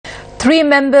Three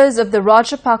members of the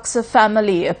Rajapaksa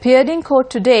family appeared in court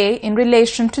today in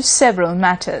relation to several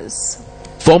matters.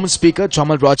 Former Speaker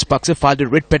Chamal Rajapaksa filed a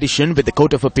writ petition with the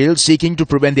Court of Appeal seeking to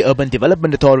prevent the Urban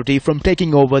Development Authority from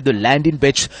taking over the land in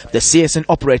which the CSN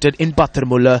operated in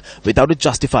Batharmulla without a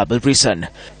justifiable reason.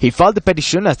 He filed the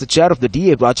petition as the chair of the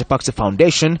D.A. Rajapaksa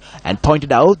Foundation and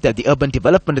pointed out that the Urban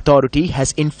Development Authority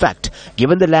has in fact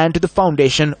given the land to the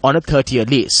foundation on a 30-year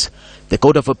lease. The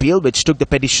Court of Appeal, which took the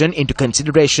petition into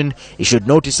consideration, issued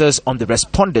notices on the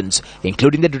respondents,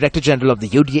 including the Director General of the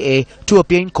UDA, to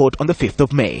appear in court on the 5th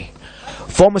of May.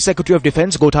 Former Secretary of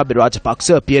Defence Gotabaya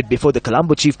Rajapaksa appeared before the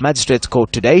Colombo Chief Magistrates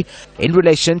Court today in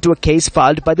relation to a case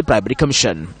filed by the Bribery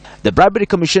Commission. The Bribery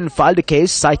Commission filed a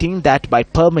case citing that by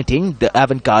permitting the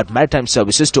avant-garde maritime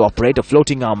services to operate a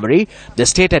floating armoury, the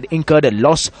state had incurred a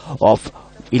loss of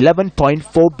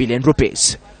 11.4 billion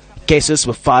rupees. Cases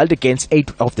were filed against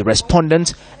 8 of the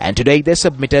respondents, and today they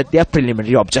submitted their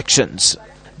preliminary objections.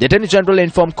 The Attorney General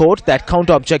informed court that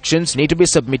counter-objections need to be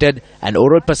submitted and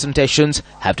oral presentations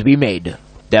have to be made.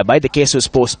 Thereby, the case was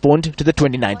postponed to the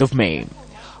 29th of May.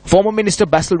 Former Minister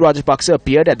Basil Rajapaksa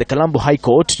appeared at the Colombo High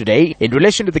Court today in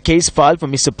relation to the case filed for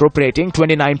misappropriating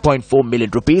 29.4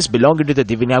 million rupees belonging to the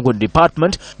Divyanaguna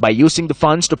department by using the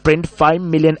funds to print 5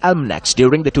 million almanacs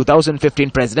during the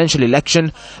 2015 presidential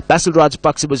election. Basil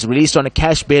Rajapaksa was released on a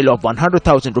cash bail of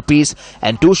 100,000 rupees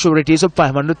and 2 sureties of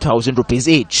 500,000 rupees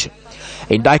each.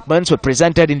 Indictments were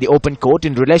presented in the open court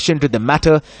in relation to the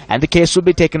matter, and the case will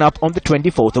be taken up on the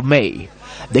 24th of May.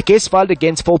 The case filed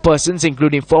against 4 persons,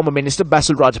 including former Minister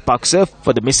Basil Rajapaksa,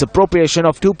 for the misappropriation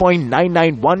of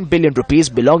 2.991 billion rupees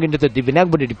belonging to the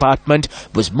Divyanaguna department,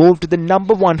 was moved to the No.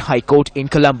 1 High Court in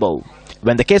Colombo.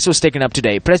 When the case was taken up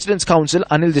today, President's Counsel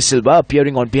Anil De Silva,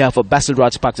 appearing on behalf of Basil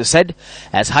Rajapaksa, said,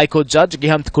 as High Court Judge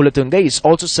Gihanth Kulatunga is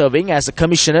also serving as a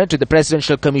commissioner to the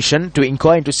Presidential Commission to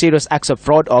inquire into serious acts of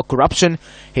fraud or corruption,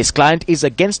 his client is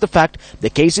against the fact the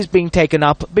case is being taken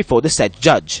up before the said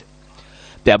judge.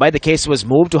 Thereby, the case was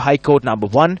moved to High Court No.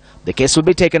 1. The case will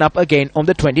be taken up again on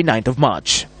the 29th of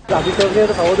March.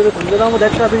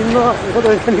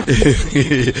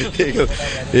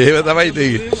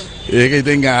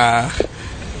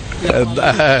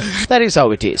 That is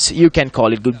how it is. You can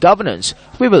call it good governance.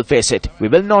 We will face it. We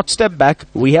will not step back.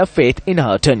 We have faith in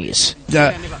our attorneys.